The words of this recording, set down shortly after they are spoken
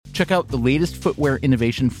check out the latest footwear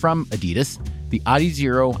innovation from Adidas, the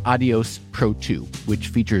Adizero Adios Pro 2, which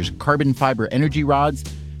features carbon fiber energy rods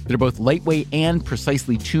that are both lightweight and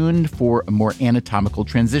precisely tuned for a more anatomical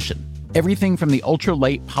transition. Everything from the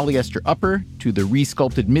ultra-light polyester upper to the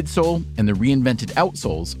re-sculpted midsole and the reinvented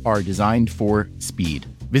outsoles are designed for speed.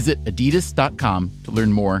 Visit adidas.com to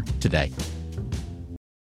learn more today.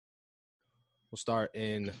 We'll start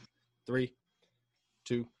in 3,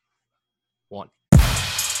 2, 1.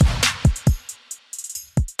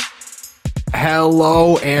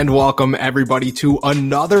 Hello and welcome everybody to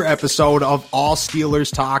another episode of All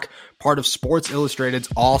Steelers Talk, part of Sports Illustrated's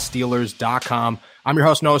allsteelers.com. I'm your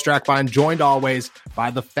host, Noah Strackbein, joined always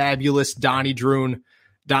by the fabulous Donnie Droon.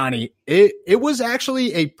 Donnie, it was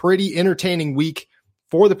actually a pretty entertaining week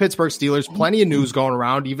for the Pittsburgh Steelers. Plenty of news going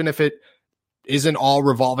around, even if it isn't all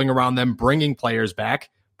revolving around them bringing players back.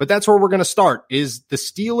 But that's where we're going to start, is the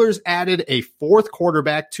Steelers added a fourth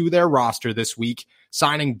quarterback to their roster this week,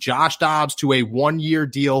 signing Josh Dobbs to a one-year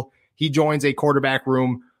deal. He joins a quarterback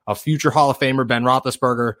room of future Hall of Famer Ben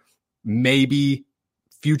Roethlisberger, maybe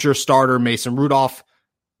future starter Mason Rudolph,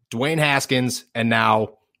 Dwayne Haskins, and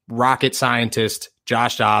now rocket scientist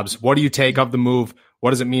Josh Dobbs. What do you take of the move? What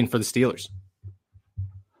does it mean for the Steelers?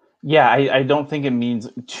 Yeah, I don't think it means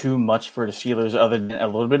too much for the Steelers other than a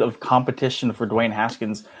little bit of competition for Dwayne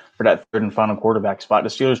Haskins for that third and final quarterback spot. The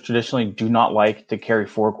Steelers traditionally do not like to carry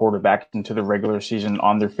four quarterbacks into the regular season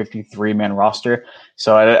on their 53-man roster.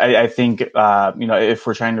 So I think, if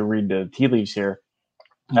we're trying to read the tea leaves here,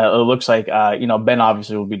 it looks like, Ben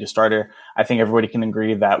obviously will be the starter. I think everybody can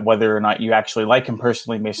agree that whether or not you actually like him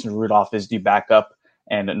personally, Mason Rudolph is the backup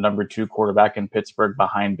and number 2 quarterback in Pittsburgh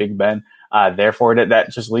behind Big Ben. Therefore,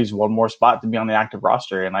 that just leaves one more spot to be on the active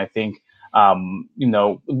roster. And I think,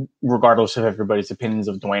 regardless of everybody's opinions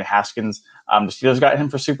of Dwayne Haskins, the Steelers got him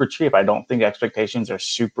for super cheap. I don't think expectations are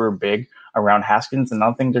super big around Haskins, and I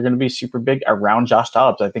don't think they're going to be super big around Josh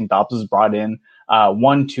Dobbs. I think Dobbs is brought in,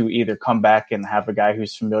 one, to either come back and have a guy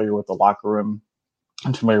who's familiar with the locker room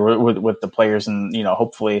and familiar with the players, and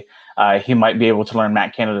hopefully he might be able to learn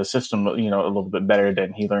Matt Canada's system a little bit better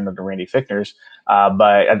than he learned under Randy Fichtner's.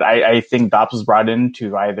 But I think Dobbs was brought in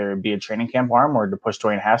to either be a training camp arm or to push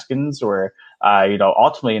Dwayne Haskins, or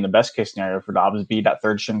ultimately in the best case scenario for Dobbs, be that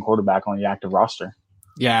third string quarterback on the active roster.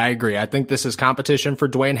 Yeah, I agree. I think this is competition for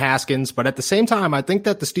Dwayne Haskins, but at the same time, I think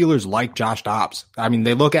that the Steelers like Josh Dobbs. I mean,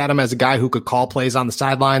 they look at him as a guy who could call plays on the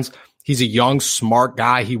sidelines. He's a young, smart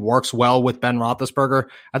guy. He works well with Ben Roethlisberger.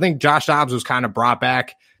 I think Josh Dobbs was kind of brought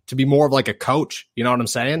back to be more of like a coach. You know what I'm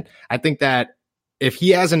saying? I think that if he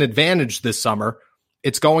has an advantage this summer,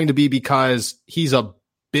 it's going to be because he's a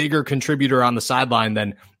bigger contributor on the sideline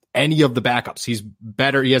than any of the backups. He's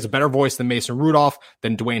better. He has a better voice than Mason Rudolph,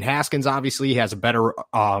 than Dwayne Haskins. Obviously, he has a better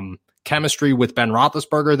chemistry with Ben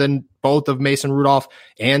Roethlisberger than both of Mason Rudolph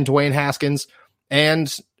and Dwayne Haskins.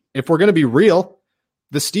 And if we're going to be real,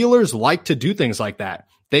 the Steelers like to do things like that.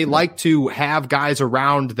 They like to have guys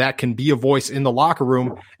around that can be a voice in the locker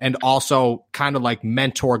room and also kind of like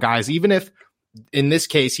mentor guys, even if in this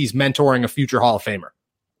case he's mentoring a future Hall of Famer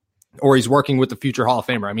or he's working with the future Hall of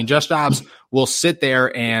Famer. I mean, Josh Dobbs will sit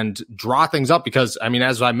there and draw things up because, I mean,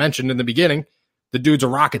 as I mentioned in the beginning, the dude's a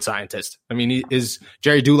rocket scientist. I mean,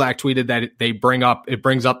 Jerry Dulac tweeted that it brings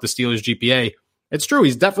up the Steelers GPA. It's true.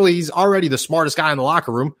 He's already the smartest guy in the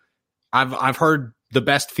locker room. I've heard the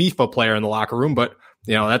best FIFA player in the locker room, but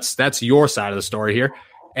that's your side of the story here.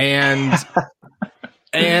 And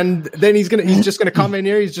then he's just gonna come in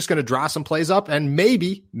here. He's just gonna draw some plays up, and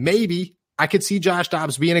maybe I could see Josh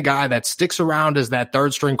Dobbs being a guy that sticks around as that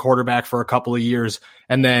third string quarterback for a couple of years,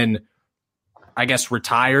 and then I guess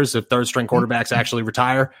retires if third string quarterbacks actually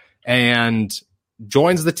retire, and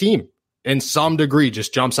joins the team in some degree,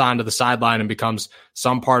 just jumps onto the sideline and becomes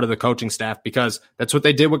some part of the coaching staff, because that's what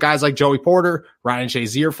they did with guys like Joey Porter, Ryan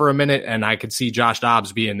Shazier for a minute, and I could see Josh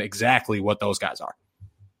Dobbs being exactly what those guys are.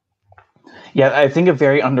 Yeah, I think a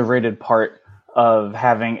very underrated part of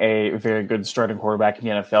having a very good starting quarterback in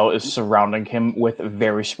the NFL is surrounding him with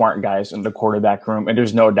very smart guys in the quarterback room. And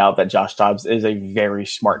there's no doubt that Josh Dobbs is a very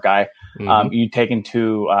smart guy. Mm-hmm. You take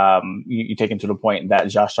into the point that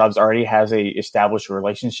Josh Dobbs already has a established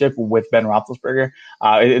relationship with Ben Roethlisberger.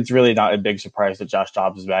 It's really not a big surprise that Josh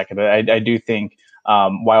Dobbs is back. And I do think,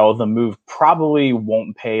 while the move probably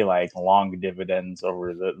won't pay like long dividends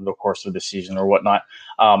over the course of the season or whatnot,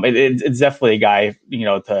 it's definitely a guy,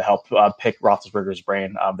 to help pick Roethlisberger's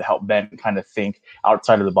brain, to help Ben kind of think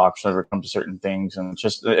outside of the box whenever it comes to certain things, and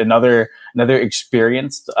just another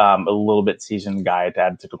experienced, a little bit seasoned guy to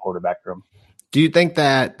add to the quarterback room. Do you think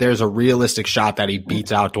that there's a realistic shot that he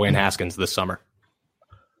beats out Dwayne Haskins this summer?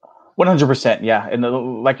 100%. Yeah.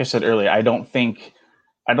 And like I said earlier, I don't think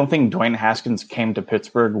Dwayne Haskins came to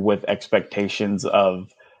Pittsburgh with expectations of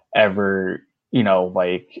ever,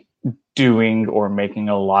 like doing or making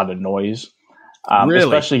a lot of noise.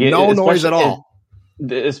 Really? No noise at all.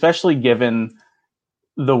 Especially given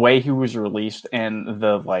the way he was released and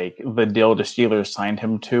the deal the Steelers signed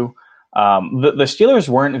him to. The Steelers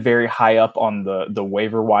weren't very high up on the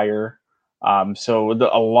waiver wire. So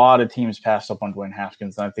a lot of teams passed up on Dwayne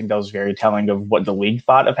Haskins, and I think that was very telling of what the league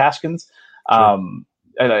thought of Haskins. And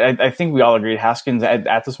I think we all agreed Haskins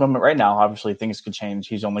at this moment right now, obviously things could change.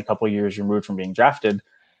 He's only a couple of years removed from being drafted.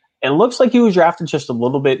 It looks like he was drafted just a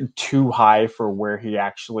little bit too high for where he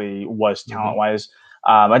actually was talent-wise.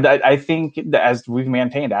 I think that, as we've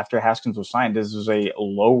maintained after Haskins was signed, this is a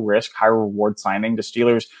low-risk, high-reward signing. The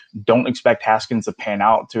Steelers don't expect Haskins to pan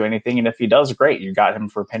out to anything, and if he does, great. You got him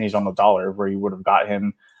for pennies on the dollar where you would have got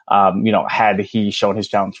him, had he shown his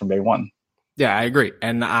talents from day one. Yeah, I agree.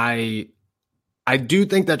 And I do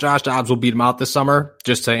think that Josh Dobbs will beat him out this summer,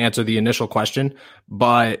 just to answer the initial question.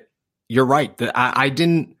 But you're right.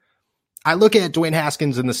 I look at Dwayne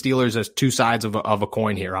Haskins and the Steelers as two sides of a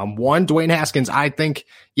coin here. On one, Dwayne Haskins, I think,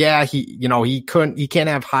 he can't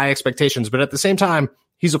have high expectations, but at the same time,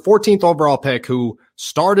 he's a 14th overall pick who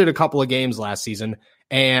started a couple of games last season.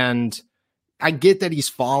 And I get that he's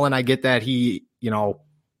fallen. I get that he,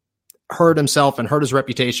 hurt himself and hurt his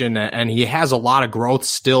reputation, and he has a lot of growth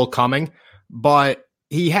still coming, but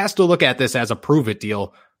he has to look at this as a prove it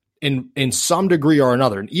deal in some degree or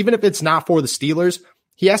another. And even if it's not for the Steelers,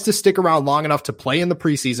 he has to stick around long enough to play in the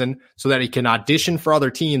preseason so that he can audition for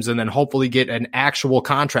other teams and then hopefully get an actual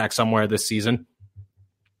contract somewhere this season.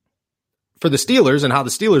 For the Steelers and how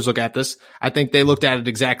the Steelers look at this, I think they looked at it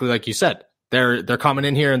exactly like you said. They're coming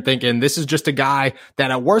in here and thinking this is just a guy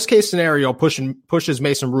that at worst case scenario pushes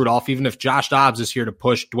Mason Rudolph, even if Josh Dobbs is here to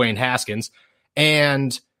push Dwayne Haskins,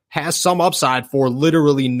 and has some upside for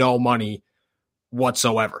literally no money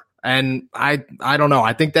whatsoever. And I don't know.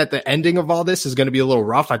 I think that the ending of all this is going to be a little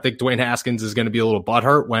rough. I think Dwayne Haskins is going to be a little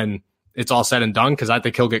butthurt when it's all said and done, because I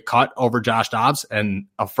think he'll get cut over Josh Dobbs, and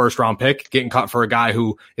a first round pick getting cut for a guy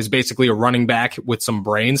who is basically a running back with some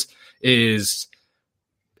brains is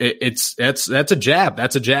that's a jab.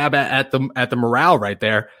 That's a jab at the morale right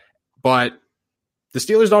there. But the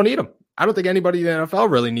Steelers don't need him. I don't think anybody in the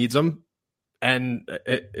NFL really needs him. And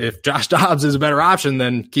if Josh Dobbs is a better option,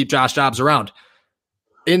 then keep Josh Dobbs around.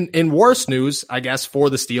 In worse news, I guess, for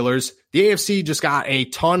the Steelers, the AFC just got a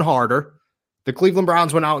ton harder. The Cleveland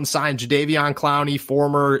Browns went out and signed Jadeveon Clowney,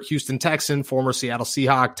 former Houston Texan, former Seattle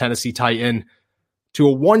Seahawk, Tennessee Titan, to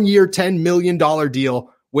a 1-year, $10 million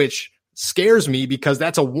deal, which scares me because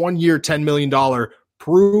that's a 1-year, $10 million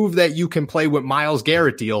prove that you can play with Myles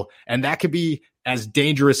Garrett deal, and that could be as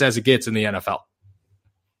dangerous as it gets in the NFL.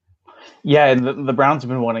 Yeah, and the Browns have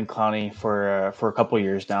been wanting Clowney for a couple of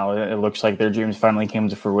years now. It looks like their dreams finally came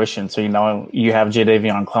to fruition. So, you have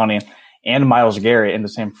Jadeveon Clowney and Myles Garrett in the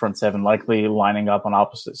same front seven, likely lining up on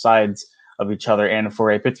opposite sides of each other. And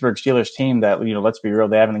for a Pittsburgh Steelers team that, let's be real,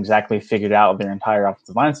 they haven't exactly figured out their entire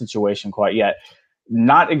offensive line situation quite yet.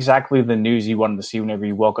 Not exactly the news you wanted to see whenever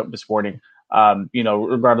you woke up this morning.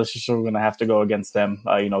 Regardless, you're still going to have to go against them,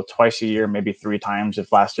 twice a year, maybe 3 times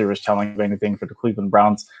if last year was telling you anything for the Cleveland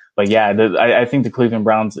Browns. But yeah, I think the Cleveland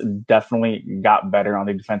Browns definitely got better on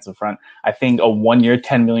the defensive front. I think a 1-year,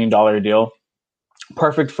 $10 million deal,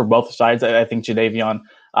 perfect for both sides. I think Jadeveon,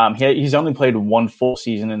 he's only played 1 full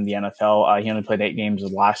season in the NFL. He only played 8 games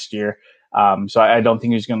last year. So I don't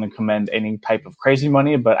think he's going to command any type of crazy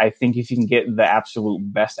money, but I think if you can get the absolute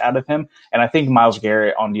best out of him, and I think Myles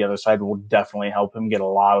Garrett on the other side will definitely help him get a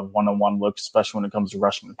lot of one-on-one looks, especially when it comes to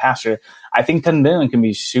rushing the passer. I think $10 million can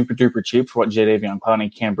be super duper cheap for what Jadeveon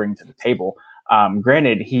Clowney can bring to the table.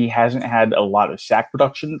 Granted, he hasn't had a lot of sack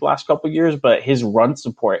production the last couple of years, but his run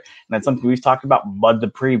support, and that's something we've talked about, Bud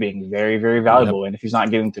Dupree being very, very valuable. Yep. And if he's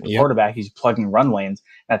not getting to the quarterback, he's plugging run lanes.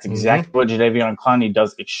 That's exactly what Jadeveon Clowney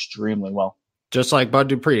does extremely well. Just like Bud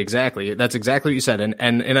Dupree, exactly. That's exactly what you said. And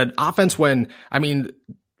in an offense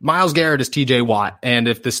Myles Garrett is TJ Watt, and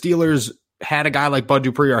if the Steelers had a guy like Bud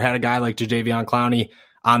Dupree or had a guy like Jadeveon Clowney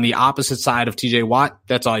on the opposite side of TJ Watt,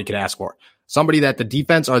 that's all you could ask for. Somebody that the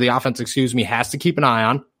defense or the offense, has to keep an eye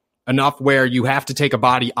on, enough where you have to take a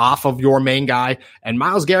body off of your main guy. And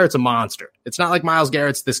Myles Garrett's a monster. It's not like Myles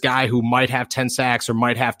Garrett's this guy who might have 10 sacks or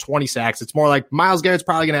might have 20 sacks. It's more like Myles Garrett's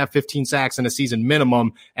probably going to have 15 sacks in a season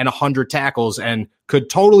minimum and 100 tackles and could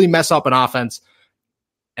totally mess up an offense.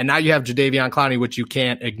 And now you have Jadeveon Clowney, which you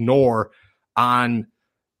can't ignore on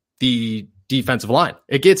the defensive line.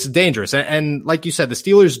 It gets dangerous. And like you said, the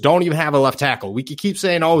Steelers don't even have a left tackle. We could keep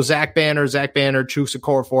saying, oh, Zach Banner, Chuks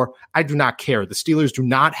Okorafor. I do not care. The Steelers do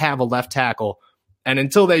not have a left tackle. And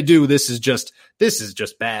until they do, this is just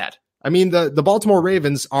bad. I mean, the Baltimore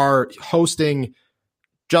Ravens are hosting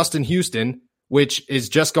Justin Houston, which is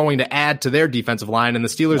just going to add to their defensive line. And the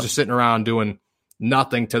Steelers are sitting around doing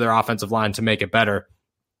nothing to their offensive line to make it better.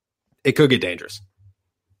 It could get dangerous.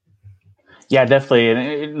 Yeah, definitely.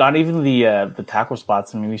 And not even the tackle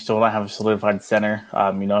spots. I mean, we still don't have a solidified center.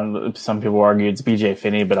 Some people argue it's BJ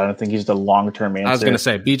Finney, but I don't think he's the long-term answer. I was going to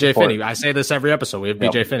say BJ Finney. I say this every episode. We have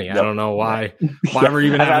BJ Finney. I don't know why we're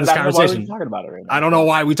even having this conversation. Talking about it right now. I don't know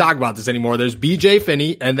why we talk about this anymore. There's BJ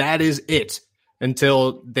Finney, and that is it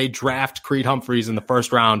until they draft Creed Humphreys in the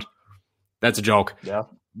first round. That's a joke. Yeah.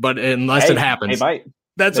 But unless it happens. They might.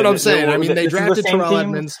 That's what I'm saying. I mean, they drafted Terrell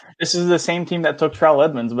Edmonds. This is the same team that took Terrell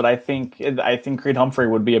Edmonds, but I think Creed Humphrey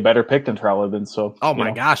would be a better pick than Terrell Edmonds. So,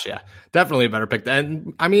 gosh, yeah, definitely a better pick.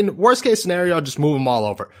 And I mean, worst case scenario, just move them all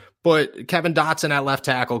over. Put Kevin Dotson at left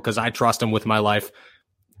tackle because I trust him with my life.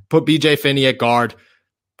 Put BJ Finney at guard.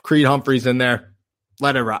 Creed Humphreys in there.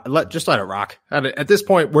 Let it rock. Just let it rock. At this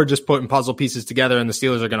point, we're just putting puzzle pieces together, and the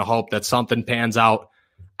Steelers are going to hope that something pans out.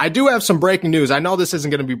 I do have some breaking news. I know this isn't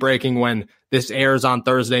going to be breaking when this airs on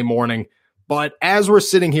Thursday morning, but as we're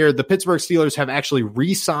sitting here, the Pittsburgh Steelers have actually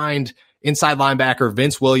re-signed inside linebacker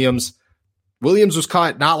Vince Williams. Williams was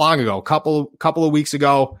cut not long ago, a couple of weeks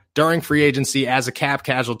ago during free agency as a cap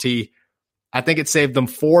casualty. I think it saved them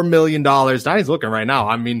 $4 million. Donnie's looking right now.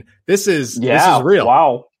 I mean, this is real.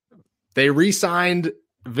 Wow. They re-signed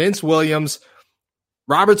Vince Williams.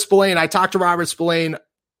 Robert Spillane, I talked to Robert Spillane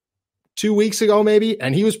 2 weeks ago, maybe,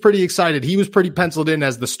 and he was pretty excited. He was pretty penciled in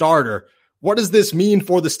as the starter. What does this mean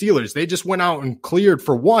for the Steelers? They just went out and cleared,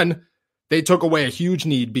 for one, they took away a huge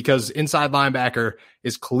need because inside linebacker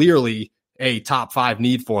is clearly a top 5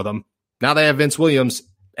 need for them. Now they have Vince Williams,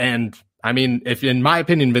 and I mean, in my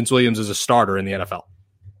opinion, Vince Williams is a starter in the NFL.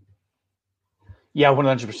 Yeah,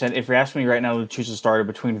 100%. If you're asking me right now to choose a starter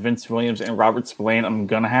between Vince Williams and Robert Spillane, I'm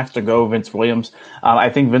going to have to go Vince Williams. I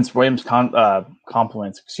think Vince Williams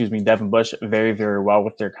complements, Devin Bush very, very well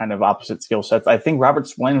with their kind of opposite skill sets. I think Robert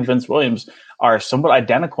Spillane and Vince Williams are somewhat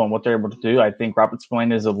identical in what they're able to do. I think Robert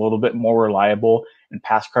Spillane is a little bit more reliable in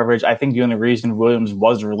pass coverage. I think the only reason Williams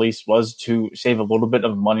was released was to save a little bit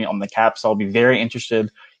of money on the cap. So I'll be very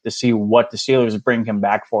interested to see what the Steelers bring him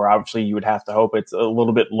back for. Obviously, you would have to hope it's a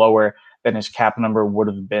little bit lower than his cap number would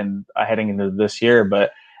have been heading into this year.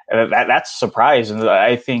 But that's a surprise. And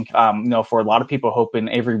I think, for a lot of people hoping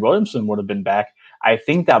Avery Williamson would have been back, I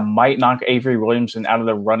think that might knock Avery Williamson out of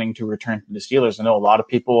the running to return to the Steelers. I know a lot of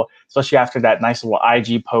people, especially after that nice little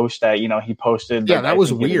IG post that, he posted. Yeah, that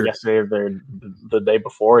was weird. Yesterday or the day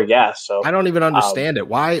before. Yeah. So I don't even understand it.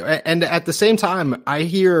 Why? And at the same time,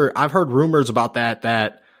 I've heard rumors about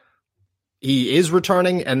that he is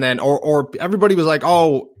returning, and then or everybody was like,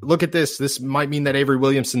 oh, look at this. This might mean that Avery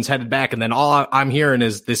Williamson's headed back. And then all I'm hearing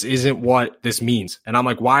is this isn't what this means. And I'm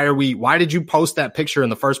like, why did you post that picture in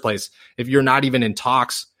the first place if you're not even in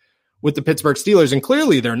talks with the Pittsburgh Steelers? And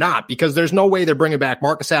clearly they're not, because there's no way they're bringing back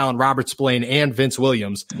Marcus Allen, Robert Spillane, and Vince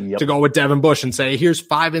Williams to go with Devin Bush and say, here's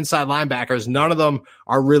 5 inside linebackers. None of them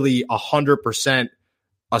are really 100%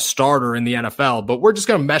 a starter in the NFL, but we're just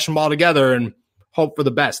going to mesh them all together and hope for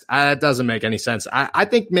the best. That doesn't make any sense. I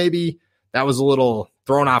think maybe that was a little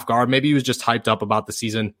thrown off guard. Maybe he was just hyped up about the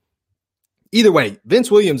season. Either way,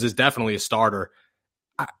 Vince Williams is definitely a starter.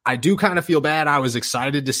 I do kind of feel bad. I was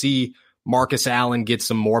excited to see Marcus Allen get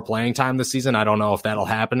some more playing time this season. I don't know if that'll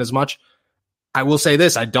happen as much. I will say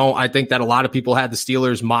this. I think that a lot of people had the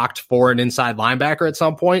Steelers mocked for an inside linebacker at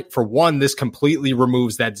some point. For one, this completely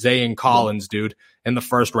removes that Zayn Collins dude in the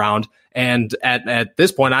first round. And at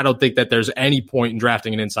this point, I don't think that there's any point in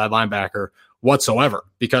drafting an inside linebacker whatsoever,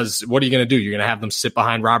 because what are you going to do? You're going to have them sit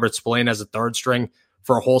behind Robert Spillane as a third string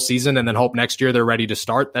for a whole season and then hope next year they're ready to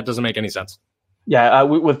start? That doesn't make any sense. Yeah,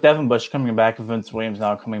 with Devin Bush coming back, Vince Williams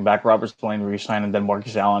now coming back, Robert Spillane re-signed, and then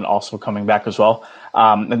Marcus Allen also coming back as well.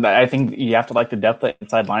 And I think you have to like the depth of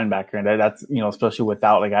inside linebacker, and that's, especially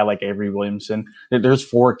without a guy like Avery Williamson. There's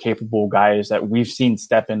 4 capable guys that we've seen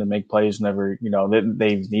step in to make plays whenever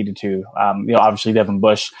they've needed to. Obviously Devin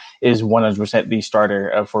Bush is 100% the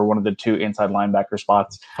starter for one of the 2 inside linebacker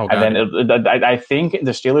spots. Okay. And then I think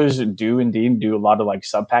the Steelers do indeed do a lot of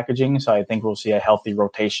sub packaging, so I think we'll see a healthy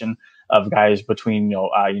rotation of guys between,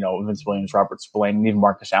 Vince Williams, Robert Spillane, and even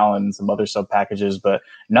Marcus Allen and some other sub packages. But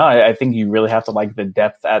no, I think you really have to like the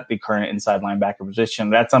depth at the current inside linebacker position.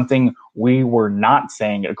 That's something we were not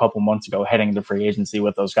saying a couple months ago heading into free agency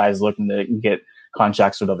with those guys looking to get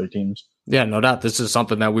contracts with other teams. Yeah, no doubt. This is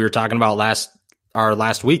something that we were talking about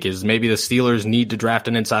last week is maybe the Steelers need to draft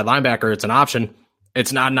an inside linebacker. It's an option.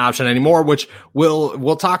 It's not an option anymore, which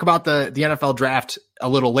we'll talk about the NFL draft a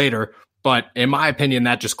little later. But in my opinion,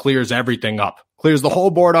 that just clears everything up, clears the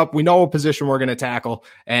whole board up. We know what position we're going to tackle,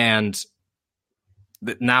 and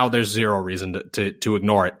now there's zero reason to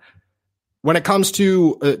ignore it. When it comes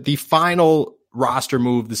to the final roster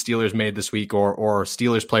move the Steelers made this week, or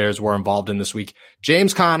Steelers players were involved in this week,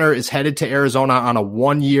 James Conner is headed to Arizona on a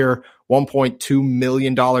 1-year, $1.2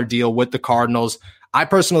 million deal with the Cardinals. I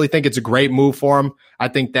personally think it's a great move for him. I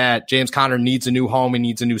think that James Conner needs a new home. He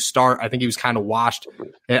needs a new start. I think he was kind of washed.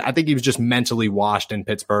 I think he was just mentally washed in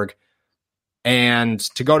Pittsburgh. And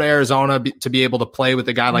to go to Arizona, to be able to play with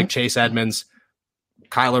a guy like Chase Edmonds,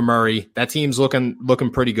 Kyler Murray, that team's looking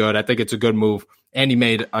pretty good. I think it's a good move. And he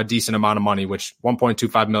made a decent amount of money, which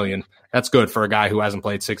 $1.25 million, that's good for a guy who hasn't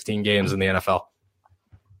played 16 games in the NFL.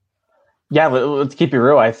 Yeah, let's keep it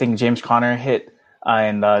real. I think James Conner hit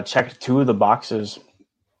and checked two of the boxes,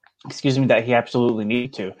 that he absolutely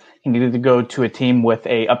needed to. He needed to go to a team with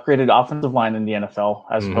a upgraded offensive line in the NFL,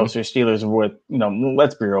 as opposed to Steelers with,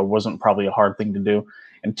 let's be real, wasn't probably a hard thing to do.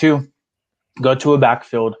 And two, go to a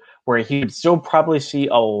backfield where he would still probably see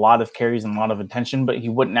a lot of carries and a lot of attention, but he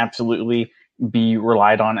wouldn't absolutely be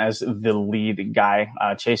relied on as the lead guy.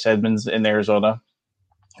 Chase Edmonds in Arizona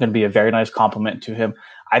going to be a very nice compliment to him.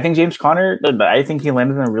 I think James Conner, I think he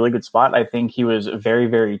landed in a really good spot. I think he was very,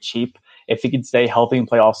 very cheap. If he could stay healthy and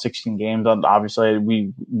play all 16 games, obviously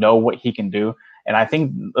we know what he can do. And I think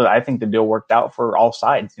the deal worked out for all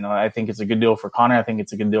sides. I think it's a good deal for Conner. I think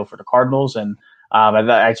it's a good deal for the Cardinals. And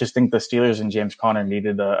I just think the Steelers and James Conner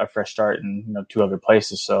needed a fresh start in two other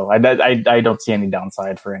places. So I don't see any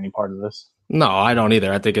downside for any part of this. No, I don't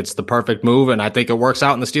either. I think it's the perfect move, and I think it works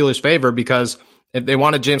out in the Steelers' favor because if they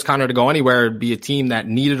wanted James Conner to go anywhere, it'd be a team that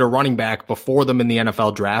needed a running back before them in the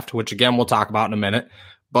NFL draft, which again we'll talk about in a minute.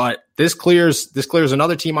 But this clears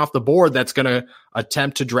another team off the board that's going to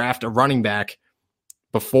attempt to draft a running back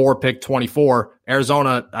before pick 24.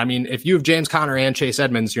 Arizona, I mean, if you have James Conner and Chase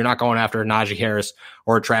Edmonds, you're not going after Najee Harris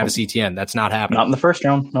or Travis Etienne. That's not happening. Not in the first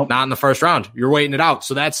round. Nope. Not in the first round. You're waiting it out.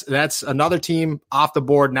 So that's another team off the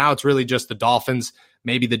board. Now it's really just the Dolphins,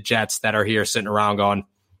 maybe the Jets that are here sitting around going,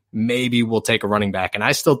 maybe we'll take a running back. And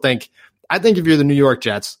I think if you're the New York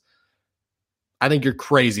Jets, I think you're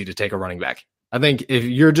crazy to take a running back. I think if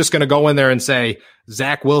you're just going to go in there and say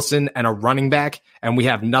Zach Wilson and a running back and we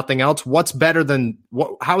have nothing else, what's better than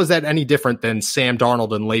how is that any different than Sam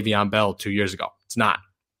Darnold and Le'Veon Bell 2 years ago? It's not.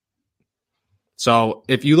 So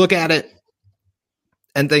if you look at it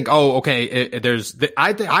and think, oh, okay,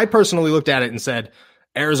 I personally looked at it and said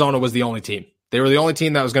Arizona was the only team. They were the only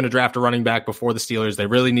team that was going to draft a running back before the Steelers. They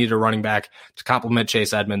really needed a running back to complement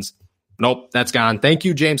Chase Edmonds. Nope, that's gone. Thank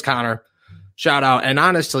you, James Conner. Shout out. And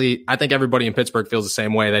honestly, I think everybody in Pittsburgh feels the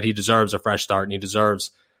same way, that he deserves a fresh start and he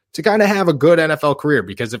deserves to kind of have a good NFL career,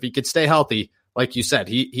 because if he could stay healthy, like you said,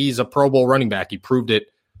 he's a Pro Bowl running back. He proved it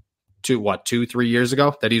 2-3 years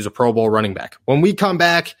ago that he was a Pro Bowl running back. When we come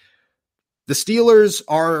back, the Steelers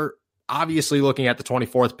are obviously looking at the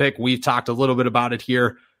 24th pick. We've talked a little bit about it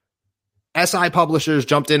here. SI Publishers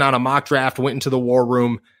jumped in on a mock draft, went into the war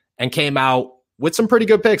room, and came out with some pretty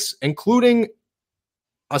good picks, including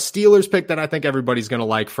a Steelers pick that I think everybody's going to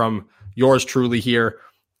like from yours truly here.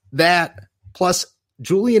 That plus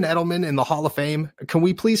Julian Edelman in the Hall of Fame. Can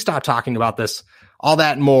we please stop talking about this? All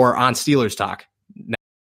that and more on Steelers Talk.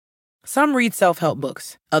 Some read self-help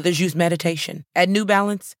books. Others use meditation. At New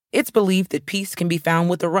Balance, it's believed that peace can be found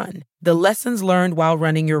with a run. The lessons learned while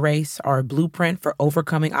running your race are a blueprint for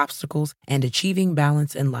overcoming obstacles and achieving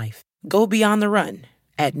balance in life. Go beyond the run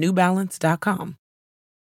at newbalance.com.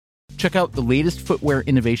 Check out the latest footwear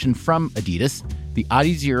innovation from Adidas, the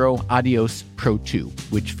Adizero Adios Pro 2,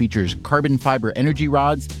 which features carbon fiber energy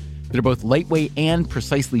rods that are both lightweight and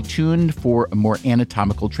precisely tuned for a more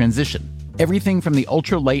anatomical transition. Everything from the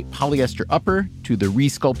ultra-light polyester upper to the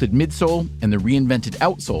re-sculpted midsole and the reinvented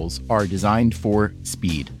outsoles are designed for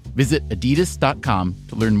speed. Visit adidas.com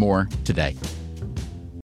to learn more today.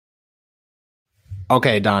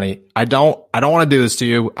 Okay, Donnie, I don't want to do this to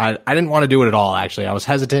you. I didn't want to do it at all, actually. I was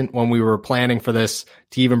hesitant when we were planning for this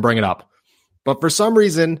to even bring it up. But for some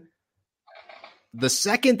reason, the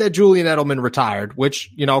second that Julian Edelman retired, which,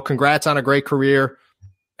 congrats on a great career,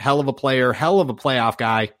 hell of a player, hell of a playoff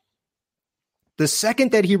guy. The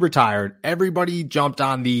second that he retired, everybody jumped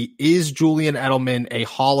on the is Julian Edelman a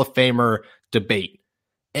Hall of Famer debate.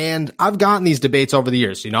 And I've gotten these debates over the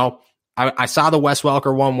years, I saw the Wes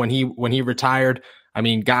Welker one when he retired. I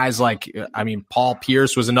mean, guys like, Paul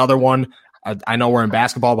Pierce was another one. I know we're in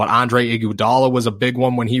basketball, but Andre Iguodala was a big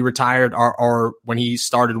one when he retired or when he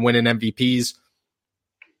started winning MVPs.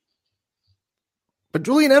 But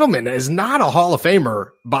Julian Edelman is not a Hall of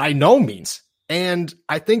Famer by no means. And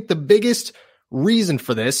I think the biggest reason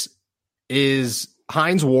for this is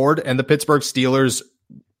Hines Ward and the Pittsburgh Steelers'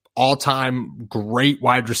 all-time great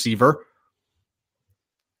wide receiver.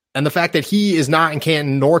 And the fact that he is not in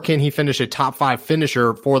Canton, nor can he finish a top 5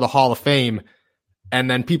 finisher for the Hall of Fame. And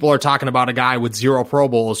then people are talking about a guy with 0 Pro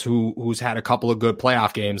Bowls who's had a couple of good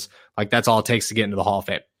playoff games. Like, that's all it takes to get into the Hall of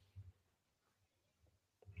Fame.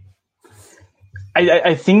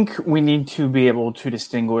 I think we need to be able to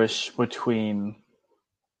distinguish between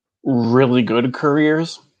really good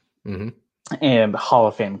careers and Hall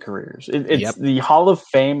of Fame careers. It's the Hall of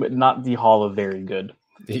Fame, not the Hall of Very Good.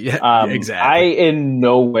 Yeah, exactly. I in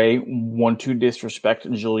no way want to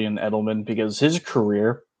disrespect Julian Edelman because his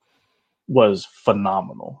career was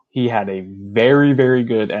phenomenal. He had a very, very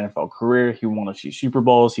good NFL career. He won a few Super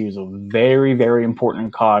Bowls. He was a very, very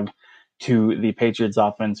important cog to the Patriots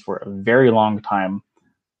offense for a very long time.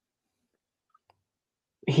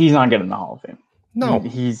 He's not getting the Hall of Fame. No,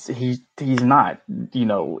 he's not. You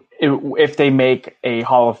know, if they make a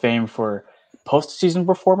Hall of Fame for postseason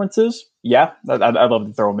performances, yeah, I'd love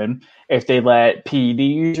to throw him in. If they let PED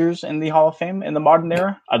users in the Hall of Fame in the modern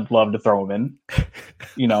era, I'd love to throw him in.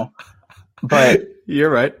 You know, but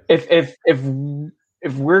you're right. If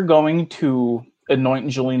we're going to anoint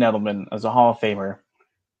Julian Edelman as a Hall of Famer,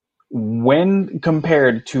 when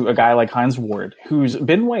compared to a guy like Hines Ward, who's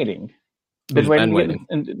been waiting to get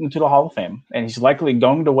into the Hall of Fame, and he's likely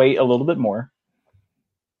going to wait a little bit more,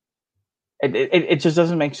 it just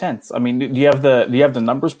doesn't make sense. I mean, do you have the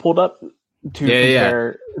numbers pulled up to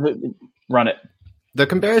compare? Yeah. Run it. The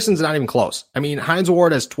comparison's not even close. I mean, Hines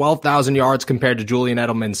Ward has 12,000 yards compared to Julian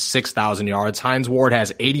Edelman's 6,000 yards. Hines Ward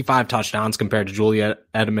has 85 touchdowns compared to Julian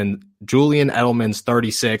Edelman's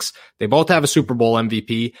 36. They both have a Super Bowl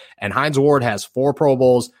MVP, and Hines Ward has 4 Pro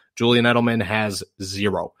Bowls. Julian Edelman has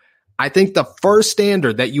 0. I think the first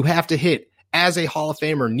standard that you have to hit as a Hall of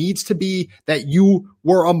Famer needs to be that you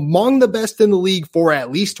were among the best in the league for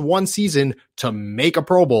at least one season to make a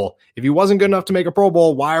Pro Bowl. If he wasn't good enough to make a Pro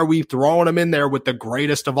Bowl, why are we throwing him in there with the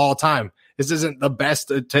greatest of all time? This isn't the best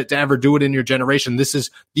to ever do it in your generation. This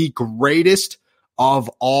is the greatest of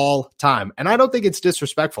all time. And I don't think it's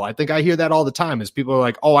disrespectful. I think I hear that all the time as people are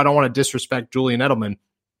like, oh, I don't want to disrespect Julian Edelman.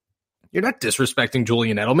 You're not disrespecting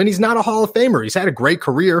Julian Edelman. He's not a Hall of Famer. He's had a great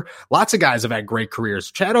career. Lots of guys have had great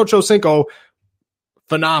careers. Chad Ochocinco,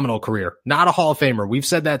 phenomenal career. Not a Hall of Famer. We've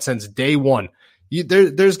said that since day one.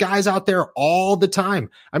 There's guys out there all the time.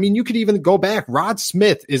 I mean, you could even go back. Rod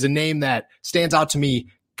Smith is a name that stands out to me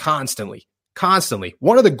constantly.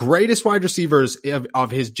 One of the greatest wide receivers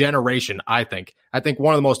of his generation, I think. I think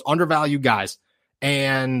one of the most undervalued guys.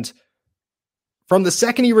 And from the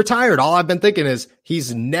second he retired, all I've been thinking is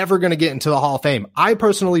he's never going to get into the Hall of Fame. I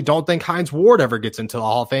personally don't think Hines Ward ever gets into the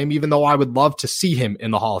Hall of Fame, even though I would love to see him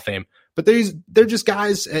in the Hall of Fame. But they're just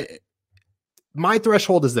guys. My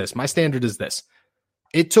threshold is this. My standard is this.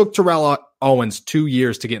 It took Terrell Owens 2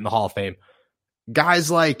 years to get in the Hall of Fame.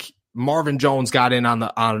 Guys like Marvin Jones got in on the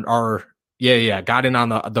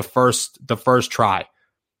first try.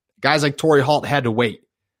 Guys like Torrey Holt had to wait.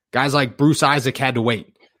 Guys like Bruce Isaac had to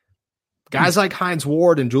wait. Guys like Hines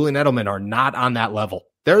Ward and Julian Edelman are not on that level.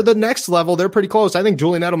 They're the next level. They're pretty close. I think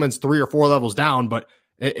Julian Edelman's 3 or 4 levels down, but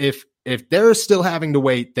if they're still having to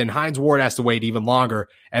wait, then Hines Ward has to wait even longer.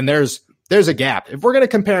 And there's a gap. If we're going to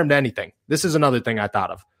compare him to anything, this is another thing I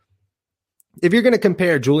thought of. If you're going to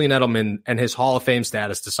compare Julian Edelman and his Hall of Fame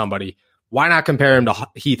status to somebody, why not compare him to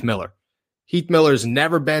Heath Miller? Heath Miller's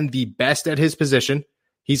never been the best at his position.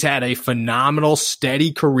 He's had a phenomenal,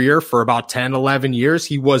 steady career for about 10, 11 years.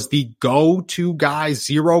 He was the go-to guy,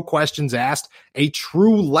 0 questions asked, a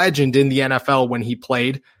true legend in the NFL when he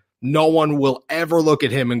played. No one will ever look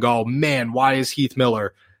at him and go, man, why is Heath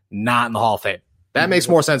Miller not in the Hall of Fame? That makes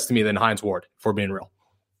more sense to me than Hines Ward, for being real.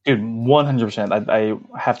 Dude, 100%.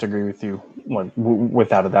 I have to agree with you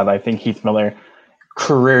without a doubt. I think Heath Miller,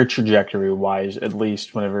 career trajectory-wise, at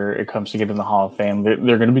least whenever it comes to getting in the Hall of Fame, they're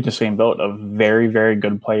going to be the same boat. A very, very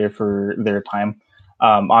good player for their time.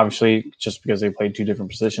 Obviously, just because they played 2 different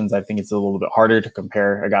positions, I think it's a little bit harder to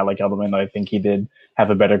compare a guy like Edelman. I think he did have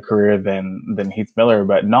a better career than Heath Miller.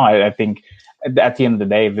 But no, I think at the end of the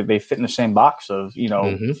day, they fit in the same box of,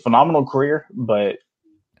 phenomenal career, but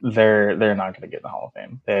they're not going to get in the Hall of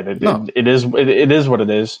Fame. It is what it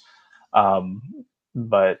is.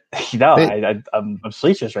 But I'm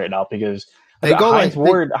speechless right now because Hines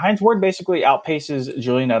Ward basically outpaces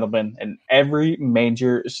Julian Edelman in every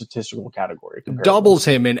major statistical category. Doubles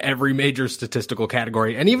him in every major statistical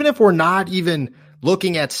category. And even if we're not even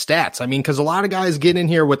looking at stats, I mean, because a lot of guys get in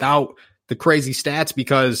here without the crazy stats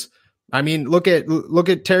because, I mean, look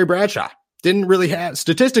at Terry Bradshaw.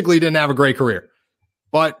 Statistically didn't have a great career,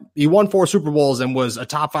 but he won 4 Super Bowls and was a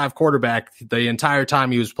top 5 quarterback the entire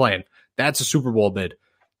time he was playing. That's a Super Bowl bid.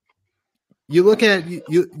 You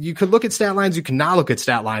could look at stat lines. You cannot look at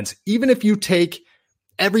stat lines. Even if you take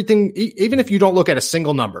everything, even if you don't look at a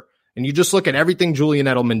single number and you just look at everything Julian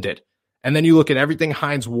Edelman did, and then you look at everything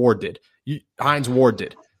Hines Ward did,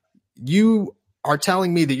 you are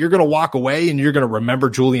telling me that you're going to walk away and you're going to remember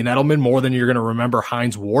Julian Edelman more than you're going to remember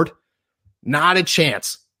Hines Ward? Not a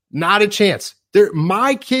chance. Not a chance.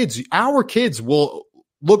 Our kids will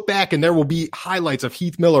look back and there will be highlights of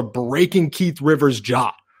Heath Miller breaking Keith Rivers'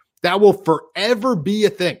 jaw. That will forever be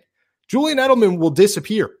a thing. Julian Edelman will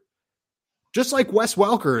disappear. Just like Wes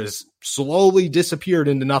Welker has slowly disappeared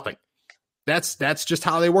into nothing. That's just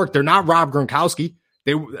how they work. They're not Rob Gronkowski.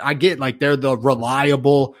 They're the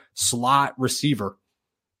reliable slot receiver.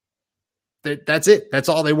 That's it. That's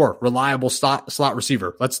all they were. Reliable slot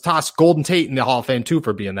receiver. Let's toss Golden Tate in the Hall of Fame too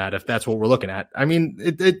for being that, if that's what we're looking at. I mean,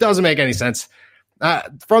 it doesn't make any sense.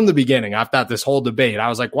 From the beginning, I've thought this whole debate, I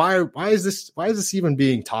was like, why is this even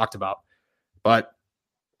being talked about? But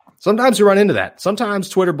sometimes you run into that. Sometimes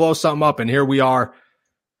Twitter blows something up and here we are.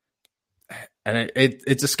 And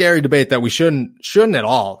it's a scary debate that we shouldn't at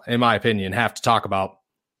all, in my opinion, have to talk about.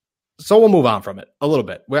 So we'll move on from it a little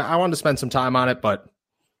bit. I wanted to spend some time on it, but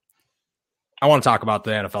I want to talk about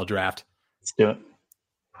the NFL draft. Let's do it.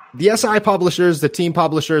 The SI publishers, the team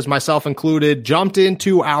publishers, myself included, jumped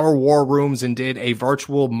into our war rooms and did a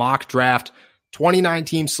virtual mock draft. 29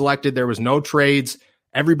 teams selected. There was no trades.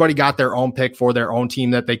 Everybody got their own pick for their own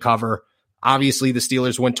team that they cover. Obviously, the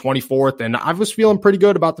Steelers went 24th, and I was feeling pretty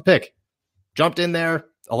good about the pick. Jumped in there.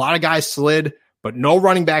 A lot of guys slid, but no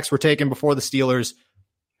running backs were taken before the Steelers.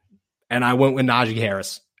 And I went with Najee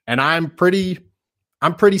Harris. And I'm pretty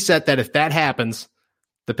set that if that happens,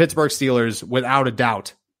 the Pittsburgh Steelers, without a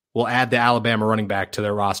doubt, will add the Alabama running back to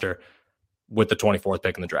their roster with the 24th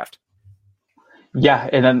pick in the draft. Yeah,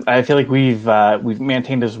 and then I feel like we've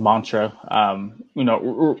maintained this mantra,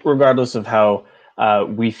 regardless of how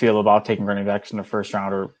we feel about taking running backs in the first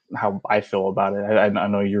round or how I feel about it. I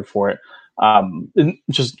know you're for it.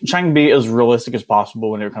 Just trying to be as realistic as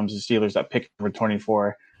possible when it comes to Steelers that pick number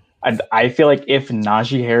 24. I feel like if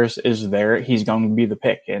Najee Harris is there, he's going to be the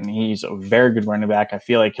pick, and he's a very good running back. I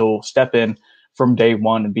feel like he'll step in from day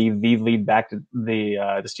one and be the lead back that the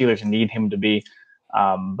Steelers need him to be.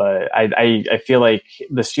 But I feel like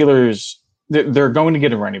the Steelers, they're going to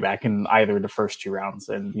get a running back in either of the first 2 rounds.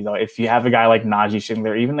 And, if you have a guy like Najee sitting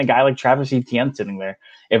there, even a guy like Travis Etienne sitting there,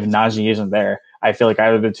 if Najee isn't there, I feel like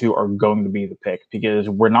either of the 2 are going to be the pick because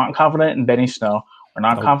we're not confident in Benny Snow. We're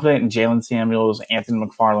not confident in Jalen Samuels, Anthony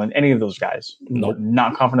McFarland, any of those guys. Nope. We're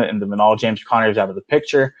not confident in them at all. James Conner's out of the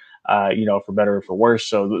picture. For better or for worse.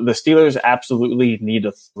 So the Steelers absolutely need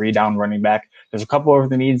a 3-down running back. There's a couple of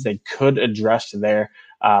the needs they could address there.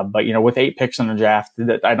 But with 8 picks in the draft,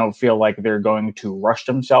 I don't feel like they're going to rush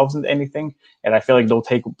themselves into anything. And I feel like they'll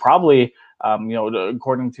take probably,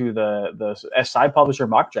 according to the SI publisher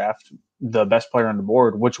mock draft, the best player on the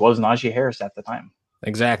board, which was Najee Harris at the time.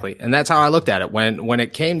 Exactly. And that's how I looked at it. When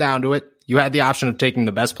it came down to it, you had the option of taking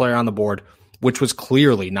the best player on the board, which was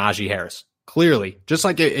clearly Najee Harris. Clearly, just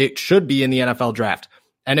like it should be in the NFL draft.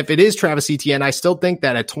 And if it is Travis Etienne, I still think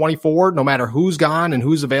that at 24, no matter who's gone and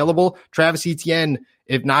who's available, Travis Etienne,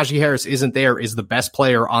 if Najee Harris isn't there, is the best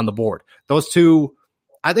player on the board.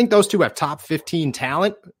 I think those two have top 15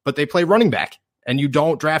 talent, but they play running back. And you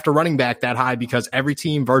don't draft a running back that high because every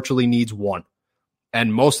team virtually needs one.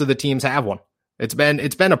 And most of the teams have one. It's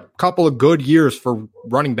been a couple of good years for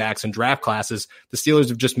running backs and draft classes. The Steelers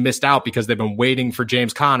have just missed out because they've been waiting for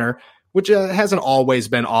James Conner, which hasn't always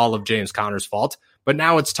been all of James Conner's fault. But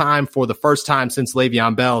now it's time for the first time since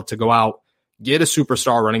Le'Veon Bell to go out, get a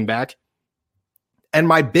superstar running back. And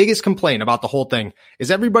my biggest complaint about the whole thing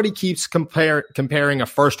is everybody keeps comparing a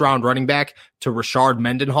first-round running back to Rashard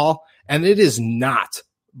Mendenhall, and it is not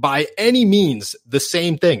by any means the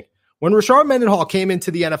same thing. When Rashard Mendenhall came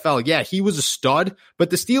into the NFL, yeah, he was a stud, but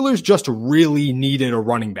the Steelers just really needed a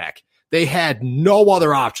running back. They had no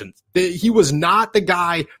other options. He was not the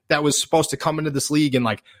guy that was supposed to come into this league and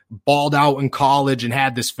balled out in college and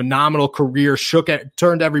had this phenomenal career,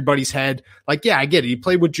 turned everybody's head. Yeah, I get it. He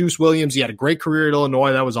played with Juice Williams. He had a great career at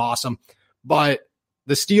Illinois. That was awesome. But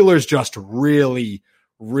the Steelers just really,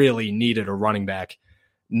 really needed a running back.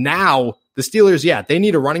 Now, the Steelers, yeah, they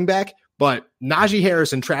need a running back, But Najee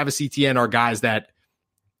Harris and Travis Etienne are guys that,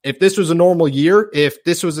 if this was a normal year, if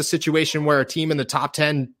this was a situation where a team in the top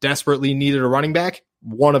 10 desperately needed a running back,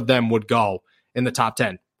 one of them would go in the top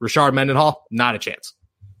 10. Rashard Mendenhall, not a chance.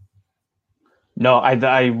 No, I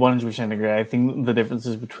 100% agree. I think the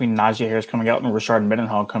differences between Najee Harris coming out and Rashard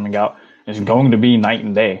Mendenhall coming out is going to be night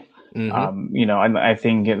and day. I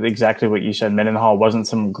think exactly what you said. Mendenhall wasn't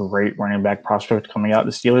some great running back prospect coming out.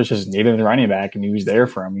 The Steelers just needed a running back, and he was there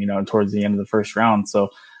for him, towards the end of the first round.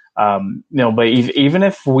 So, but even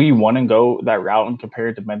if we want to go that route and compare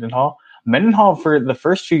it to Mendenhall for the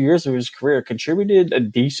first 2 years of his career contributed a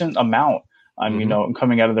decent amount.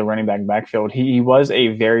 Coming out of the running backfield, he was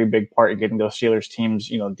a very big part in getting those Steelers teams,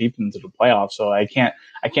 deep into the playoffs. So I can't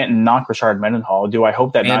knock Rashard Mendenhall. Do I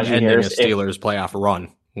hope that Najee Harris a Steelers playoff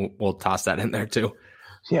run? We'll toss that in there too.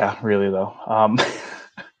 Yeah, really though.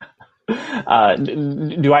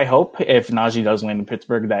 Do I hope if Najee does land in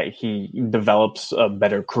Pittsburgh that he develops a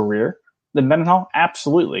better career than Mendenhall?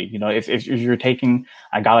 Absolutely. If you're taking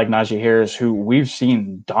a guy like Najee Harris, who we've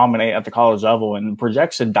seen dominate at the college level and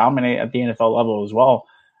projects to dominate at the NFL level as well,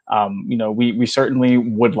 we certainly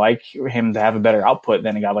would like him to have a better output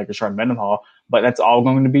than a guy like Rashard Mendenhall, but that's all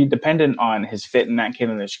going to be dependent on his fit in that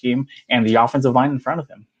Canada scheme and the offensive line in front of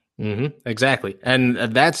him. Exactly. And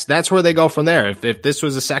that's where they go from there. If this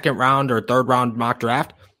was a second round or third round mock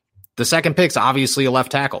draft, the second pick's obviously a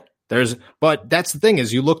left tackle. But that's the thing,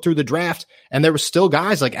 is you look through the draft and there were still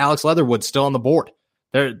guys like Alex Leatherwood still on the board.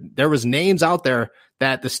 There was names out there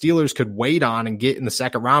that the Steelers could wait on and get in the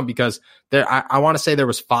second round, because I want to say there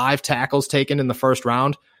was 5 tackles taken in the first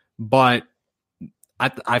round, but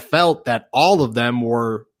I felt that all of them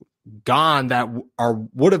were gone that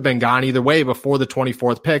would have been gone either way before the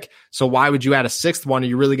 24th pick. So why would you add a 6th one? Are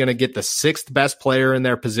you really going to get the 6th best player in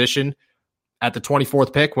their position at the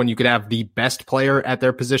 24th pick when you could have the best player at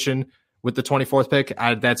their position with the 24th pick?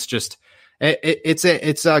 That's just,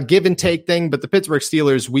 it's a give and take thing. But the Pittsburgh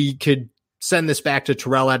Steelers, we could send this back to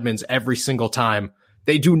Terrell Edmunds every single time.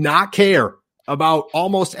 They do not care about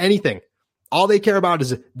almost anything. All they care about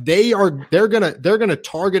is they're gonna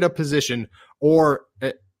target a position, or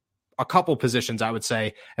a couple positions, I would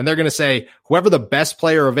say, and they're gonna say whoever the best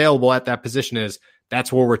player available at that position is,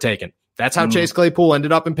 that's where we're taking. That's how Chase Claypool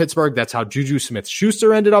ended up in Pittsburgh. That's how Juju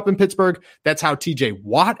Smith-Schuster ended up in Pittsburgh. That's how TJ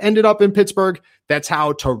Watt ended up in Pittsburgh. That's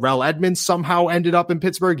how Terrell Edmunds somehow ended up in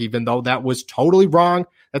Pittsburgh, even though that was totally wrong.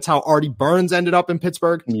 That's how Artie Burns ended up in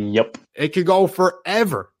Pittsburgh. Yep. It could go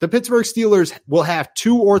forever. The Pittsburgh Steelers will have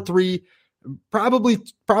 2 or 3, probably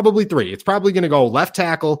 3. It's probably going to go left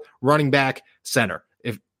tackle, running back, center.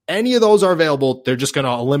 If any of those are available, they're just going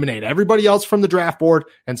to eliminate everybody else from the draft board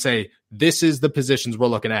and say, this is the positions we're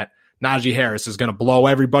looking at. Najee Harris is going to blow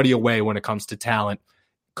everybody away when it comes to talent.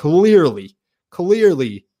 Clearly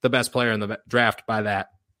the best player in the draft by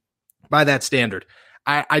that standard.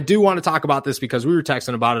 I do want to talk about this because we were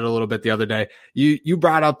texting about it a little bit the other day. You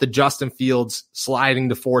brought up the Justin Fields sliding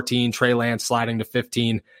to 14, Trey Lance sliding to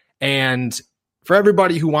 15. And for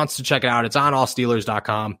everybody who wants to check it out, it's on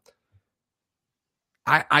allsteelers.com.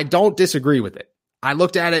 I don't disagree with it. I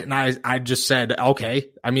looked at it and I just said, okay,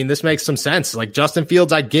 I mean, this makes some sense. Like Justin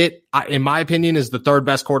Fields, in my opinion, is the 3rd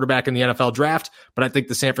best quarterback in the NFL draft, but I think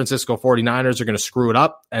the San Francisco 49ers are going to screw it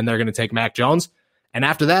up and they're going to take Mac Jones. And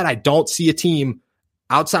after that, I don't see a team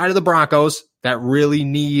outside of the Broncos that really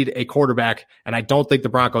need a quarterback. And I don't think the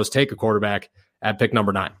Broncos take a quarterback at pick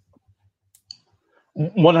number 9.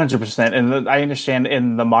 100%. And I understand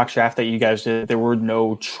in the mock draft that you guys did, there were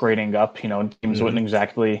no trading up, teams wouldn't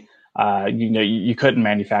exactly, you couldn't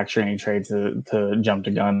manufacture any trades to jump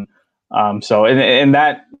the gun. So in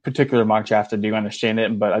that particular mock draft, I do understand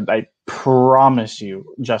it, but I promise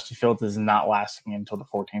you, Justin Fields is not lasting until the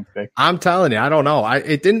 14th pick. I'm telling you, I don't know.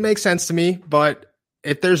 It didn't make sense to me, but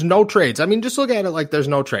if there's no trades, I mean, just look at it like there's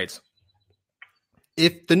no trades.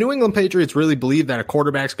 If the New England Patriots really believe that a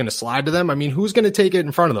quarterback's going to slide to them, I mean, who's going to take it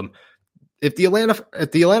in front of them? If the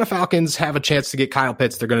Atlanta Falcons have a chance to get Kyle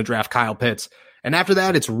Pitts, they're going to draft Kyle Pitts. And after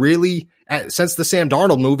that, it's really, since the Sam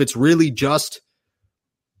Darnold move, it's really just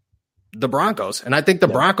the Broncos. And I think the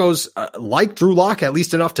Broncos like Drew Lock at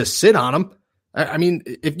least enough to sit on him. I mean,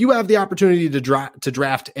 if you have the opportunity to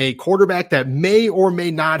draft a quarterback that may or may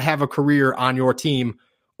not have a career on your team,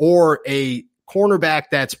 or a cornerback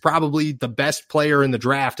that's probably the best player in the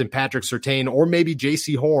draft in Patrick Surtain, or maybe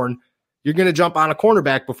J.C. Horn, you're going to jump on a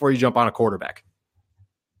cornerback before you jump on a quarterback.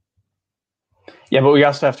 Yeah, but we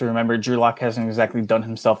also have to remember Drew Lock hasn't exactly done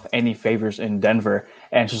himself any favors in Denver.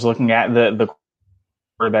 And just looking at the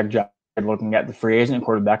quarterback job looking at the free agent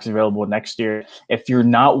quarterbacks available next year, if you're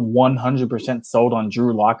not 100% sold on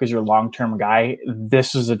Drew Lock as your long-term guy,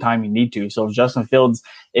 this is the time you need to. So if Justin Fields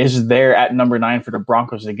is there at number 9 for the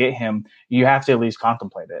Broncos to get him, you have to at least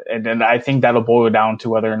contemplate it. And I think that'll boil down to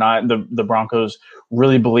whether or not the Broncos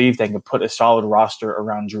really believe they can put a solid roster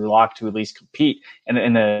around Drew Lock to at least compete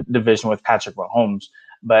in a division with Patrick Mahomes.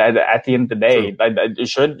 But at the end of the day,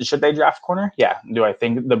 should they draft corner? Yeah. Do I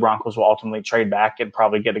think the Broncos will ultimately trade back and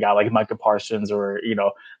probably get a guy like Micah Parsons or,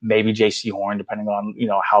 maybe J.C. Horn, depending on,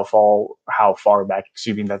 how far back,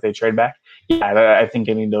 that they trade back? Yeah, I think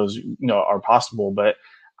any of those, are possible. But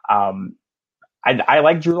I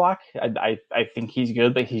like Drew Lock. I think he's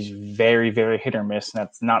good, but he's very, very hit or miss. And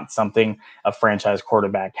that's not something a franchise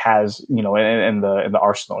quarterback has, in the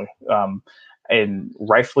arsenal. And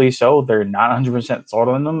rightfully so, they're not 100% sold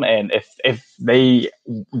on them. And if they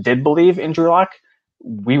did believe in Drew Lock,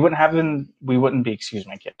 we wouldn't be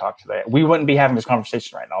having this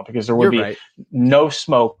conversation right now, because there would be no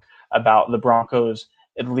smoke about the Broncos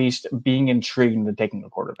at least being intrigued into taking a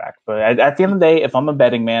quarterback. But at the end of the day, if I'm a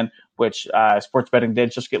betting man, which sports betting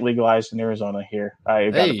did just get legalized in Arizona here, I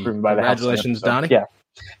got approved by the House. Congratulations, Donnie. Yeah.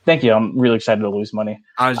 Thank you. I'm really excited to lose money.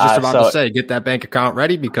 I was just about to say, get that bank account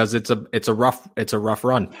ready, because it's a rough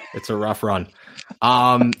run. It's a rough run.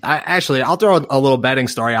 I'll throw a little betting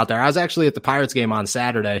story out there. I was actually at the Pirates game on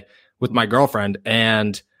Saturday with my girlfriend,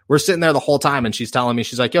 and we're sitting there the whole time, and she's telling me,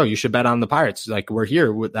 she's like, yo, you should bet on the Pirates. Like, we're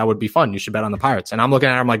here. That would be fun. You should bet on the Pirates. And I'm looking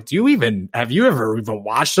at her, I'm like, have you ever even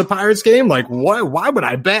watched a Pirates game? Like, why would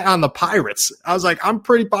I bet on the Pirates? I was like, I'm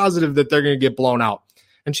pretty positive that they're going to get blown out.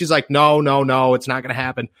 And she's like, no, it's not going to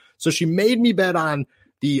happen. So she made me bet on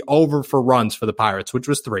the over for runs for the Pirates, which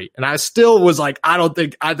was 3. And I still was like, I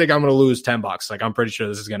think I'm going to lose $10. Like, I'm pretty sure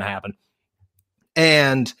this is going to happen.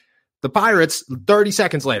 And the Pirates, 30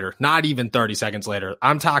 seconds later, not even 30 seconds later,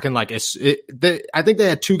 I'm talking like I think they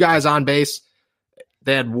had 2 guys on base.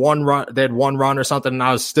 They had one run or something. And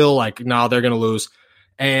I was still like, no, they're going to lose.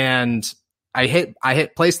 And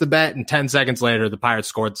I placed the bet, and 10 seconds later, the Pirates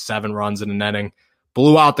scored 7 runs in an inning,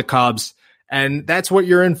 blew out the Cubs. And that's what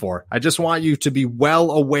you're in for. I just want you to be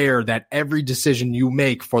well aware that every decision you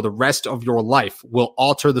make for the rest of your life will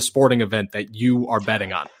alter the sporting event that you are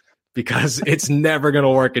betting on, because it's never going to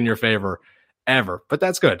work in your favor ever. But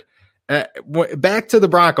that's good. Back to the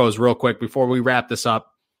Broncos real quick before we wrap this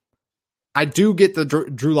up. I do get the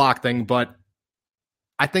Drew Lock thing, but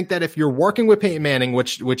I think that if you're working with Peyton Manning,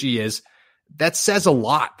 which he is, that says a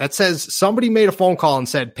lot. That says somebody made a phone call and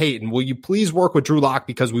said, Peyton, will you please work with Drew Lock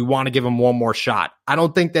because we want to give him one more shot? I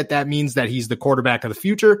don't think that means that he's the quarterback of the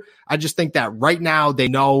future. I just think that right now they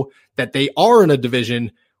know that they are in a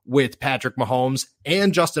division with Patrick Mahomes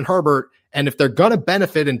and Justin Herbert. And if they're going to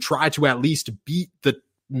benefit and try to at least beat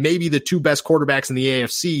maybe the 2 best quarterbacks in the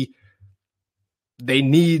AFC, they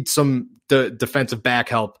need some defensive back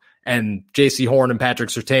help. And J.C. Horn and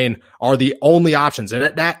Patrick Surtain are the only options. And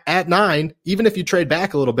at 9, even if you trade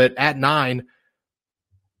back a little bit, at 9,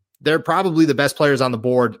 they're probably the best players on the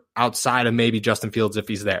board outside of maybe Justin Fields if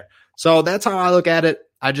he's there. So that's how I look at it.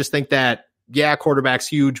 I just think that, quarterback's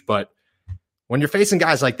huge, but when you're facing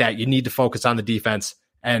guys like that, you need to focus on the defense.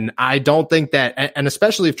 And I don't think that, and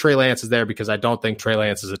especially if Trey Lance is there, because I don't think Trey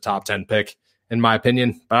Lance is a top 10 pick, in my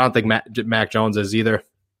opinion. But I don't think Mac Jones is either.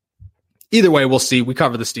 Either way, we'll see. We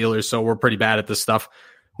cover the Steelers, so we're pretty bad at this stuff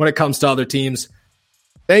when it comes to other teams.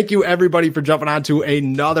 Thank you, everybody, for jumping on to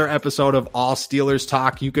another episode of All Steelers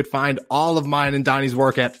Talk. You could find all of mine and Donnie's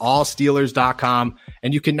work at allsteelers.com,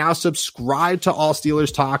 and you can now subscribe to All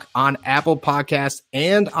Steelers Talk on Apple Podcasts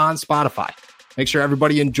and on Spotify. Make sure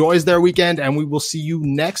everybody enjoys their weekend, and we will see you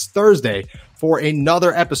next Thursday for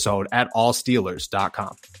another episode at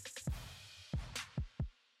allsteelers.com.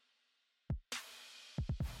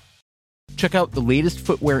 Check out the latest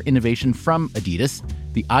footwear innovation from Adidas,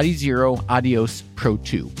 the Adizero Adios Pro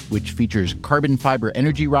 2, which features carbon fiber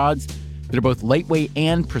energy rods that are both lightweight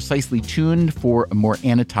and precisely tuned for a more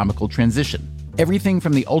anatomical transition. Everything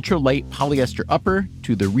from the ultra-light polyester upper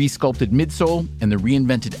to the resculpted midsole and the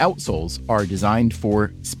reinvented outsoles are designed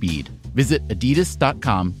for speed. Visit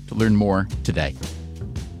adidas.com to learn more today.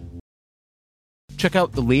 Check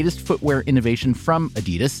out the latest footwear innovation from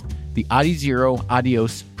Adidas, the Adizero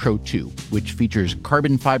Adios Pro 2, which features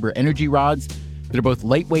carbon fiber energy rods that are both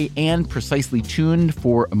lightweight and precisely tuned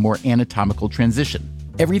for a more anatomical transition.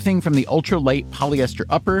 Everything from the ultra-light polyester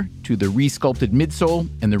upper to the resculpted midsole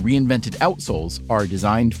and the reinvented outsoles are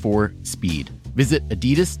designed for speed. Visit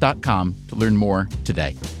adidas.com to learn more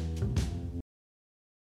today.